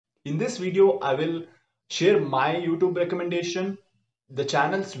In this video, I will share my YouTube recommendation, the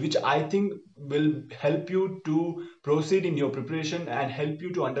channels which I think will help you to proceed in your preparation and help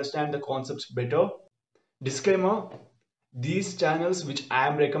you to understand the concepts better. Disclaimer, these channels which I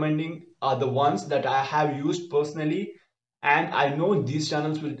am recommending are the ones that I have used personally, and I know these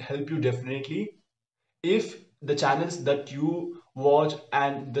channels will help you definitely. If the channels that you watch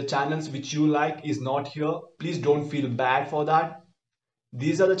and the channels which you like is not here, please don't feel bad for that.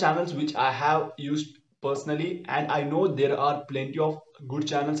 These are the channels which I have used personally, and I know there are plenty of good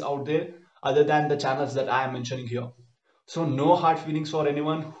channels out there other than the channels that I am mentioning here. So no hard feelings for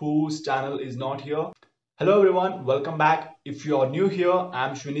anyone whose channel is not here. Hello everyone, welcome back. If you are new here, I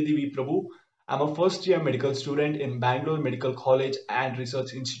am Srinidhi Prabhu. I'm a first year medical student in Bangalore Medical College and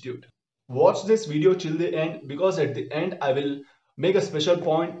Research Institute. Watch this video till the end because at the end I will make a special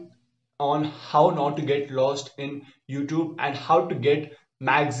point on how not to get lost in YouTube and how to get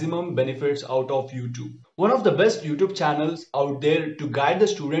maximum benefits out of YouTube. One of the best YouTube channels out there to guide the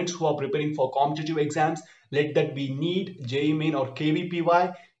students who are preparing for competitive exams, let that be NEET, JEE Main or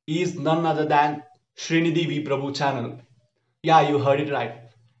KVPY, is none other than Srinidhi V Prabhu channel. Yeah, you heard it right.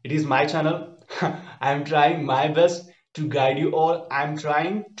 It is my channel. I am trying my best to guide you all. I am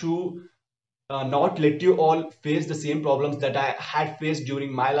trying to not let you all face the same problems that I had faced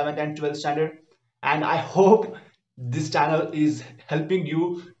during my 11th and 12th standard. And I hope this channel is helping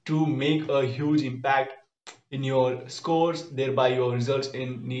you to make a huge impact in your scores, thereby your results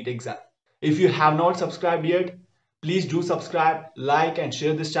in NEET exam. If you have not subscribed yet, please do subscribe, like and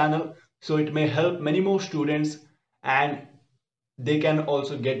share this channel so it may help many more students and they can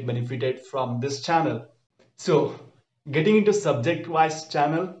also get benefited from this channel. So getting into subject wise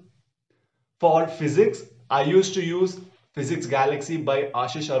channel, for physics, I used to use Physics Galaxy by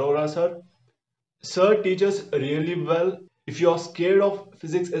Ashish Arora Sir. Sir teaches really well. If you are scared of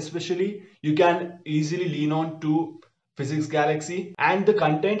physics especially, you can easily lean on to Physics Galaxy. And the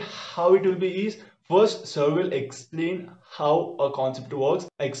content, how it will be is, first Sir will explain how a concept works,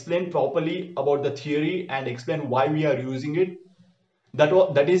 explain properly about the theory and explain why we are using it.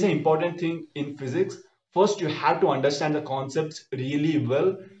 That is an important thing in physics. First, you have to understand the concepts really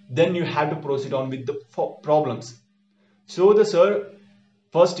well. Then you have to proceed on with the problems. So the sir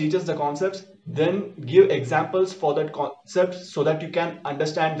first teaches the concepts, then give examples for that concept so that you can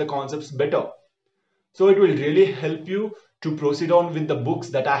understand the concepts better. So it will really help you to proceed on with the books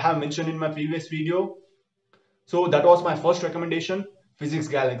that I have mentioned in my previous video. So that was my first recommendation, Physics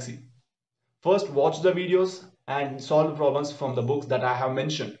Galaxy. First, watch the videos and solve problems from the books that I have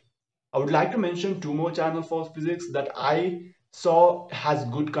mentioned. I would like to mention two more channels for physics that I saw has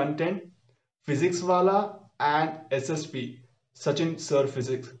good content, Physics Wallah and SSP, Sachin Sir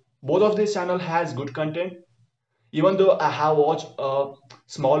Physics. Both of these channels has good content. Even though I have watched a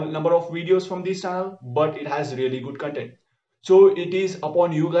small number of videos from this channel, but it has really good content. So it is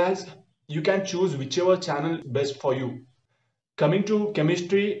upon you guys. You can choose whichever channel best for you. Coming to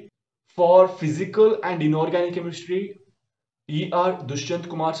chemistry, for physical and inorganic chemistry, E.R Dushyant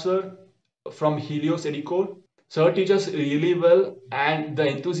Kumar Sir from Helios Edicor. Sir teaches really well, and the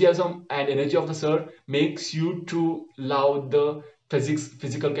enthusiasm and energy of the sir makes you to love the physics,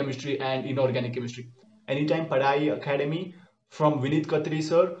 physical chemistry and inorganic chemistry. Anytime Padai Academy from Vineet Khatri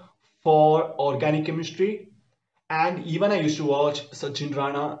Sir for organic chemistry. And even I used to watch Sachin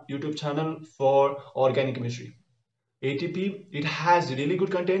Rana YouTube channel for organic chemistry. ATP, it has really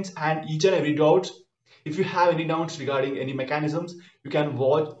good contents and each and every doubt. If you have any doubts regarding any mechanisms, you can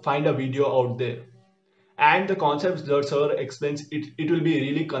find a video out there. And the concepts that sir explains, it will be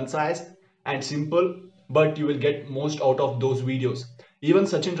really concise and simple, but you will get most out of those videos. Even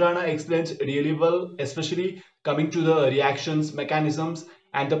Sachin Rana explains really well, especially coming to the reactions, mechanisms,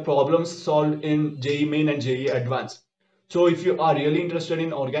 and the problems solved in JEE Main and JEE Advanced. So if you are really interested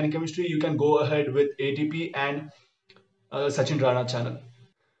in organic chemistry, you can go ahead with ATP and Sachin Rana channel.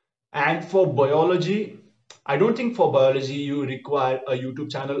 And for biology, I don't think for biology you require a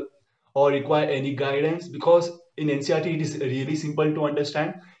YouTube channel or require any guidance, because in NCERT it is really simple to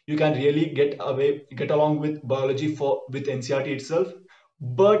understand. You can really get along with biology with NCERT itself.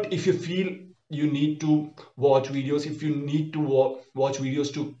 But if you feel you need to watch videos, if you need to watch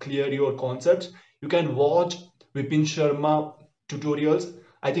videos to clear your concepts, you can watch Vipin Sharma tutorials.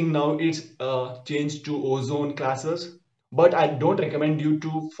 I think now it's changed to Ozone classes, but I don't recommend you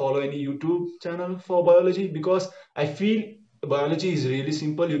to follow any YouTube channel for biology, because I feel biology is really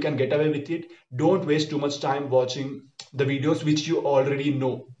simple. You can get away with it. Don't waste too much time watching the videos which you already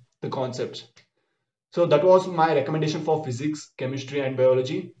know the concepts. So that was my recommendation for physics, chemistry and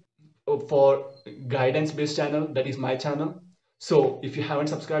biology. For guidance based channel, that is my channel. So if you haven't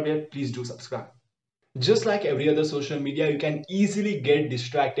subscribed yet, please do subscribe. Just like every other social media, you can easily get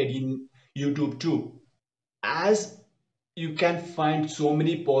distracted in YouTube too. As you can find so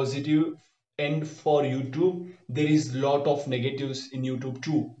many positive, and for YouTube, there is lot of negatives in YouTube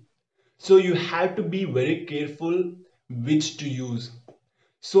too. So you have to be very careful which to use.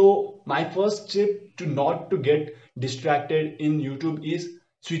 So my first tip to not to get distracted in YouTube is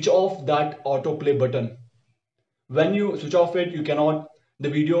switch off that autoplay button. When you switch off it, you cannot, the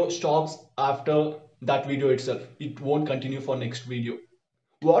video stops after that video itself. It won't continue for next video.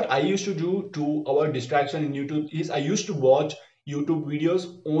 What I used to do to avoid distraction in YouTube is I used to watch YouTube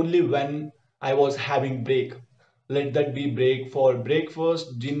videos only when I was having break. Let that be break for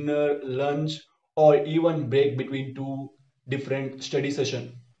breakfast, dinner, lunch, or even break between two different study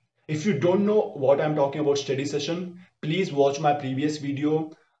session. If you don't know what I'm talking about study session, please watch my previous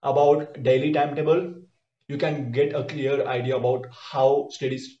video about daily timetable. You can get a clear idea about how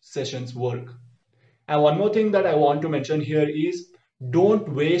study sessions work. And one more thing that I want to mention here is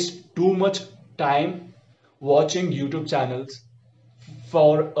don't waste too much time watching YouTube channels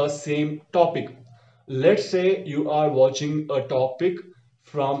for a same topic. Let's say you are watching a topic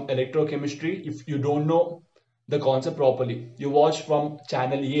from electrochemistry. If you don't know the concept properly, you watch from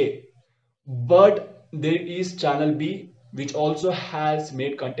channel A, but there is channel B which also has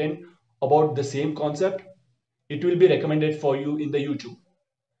made content about the same concept. It will be recommended for you in the YouTube,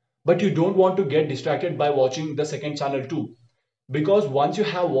 but you don't want to get distracted by watching the second channel too, because once you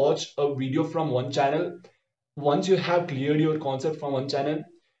have watched a video from one channel, once you have cleared your concept from one channel,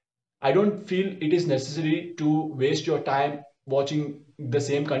 I don't feel it is necessary to waste your time watching the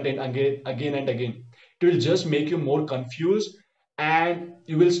same content again and again. It will just make you more confused and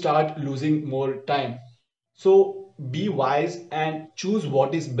you will start losing more time. So be wise and choose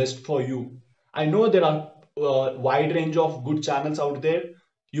what is best for you. I know there are a wide range of good channels out there.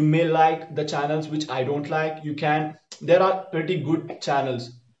 You may like the channels which I don't like. You can, there are pretty good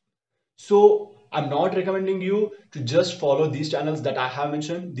channels. So I'm not recommending you to just follow these channels that I have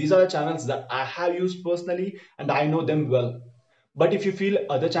mentioned. These are the channels that I have used personally and I know them well. But if you feel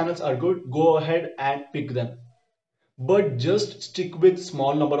other channels are good, go ahead and pick them. But just stick with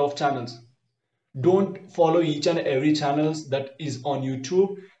small number of channels. Don't follow each and every channels that is on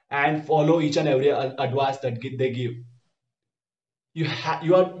YouTube and follow each and every advice that they give. You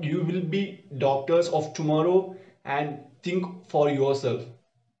will be doctors of tomorrow, and think for yourself.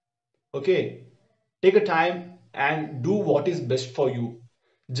 Okay, take a time and do what is best for you.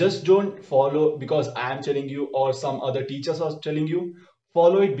 Just don't follow because I am telling you or some other teachers are telling you.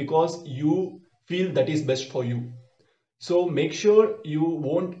 Follow it because you feel that is best for you. So make sure you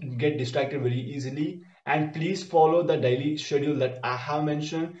won't get distracted very easily, and please follow the daily schedule that I have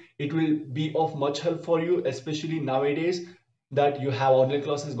mentioned. It will be of much help for you, especially nowadays that you have online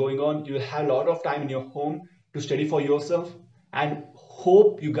classes going on. You have a lot of time in your home to study for yourself, and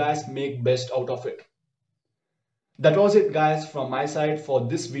hope you guys make best out of it. That was it guys from my side for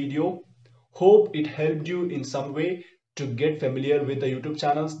this video. Hope it helped you in some way to get familiar with the YouTube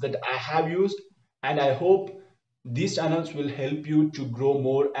channels that I have used, and I hope these channels will help you to grow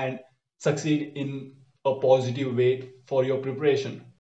more and succeed in a positive way for your preparation.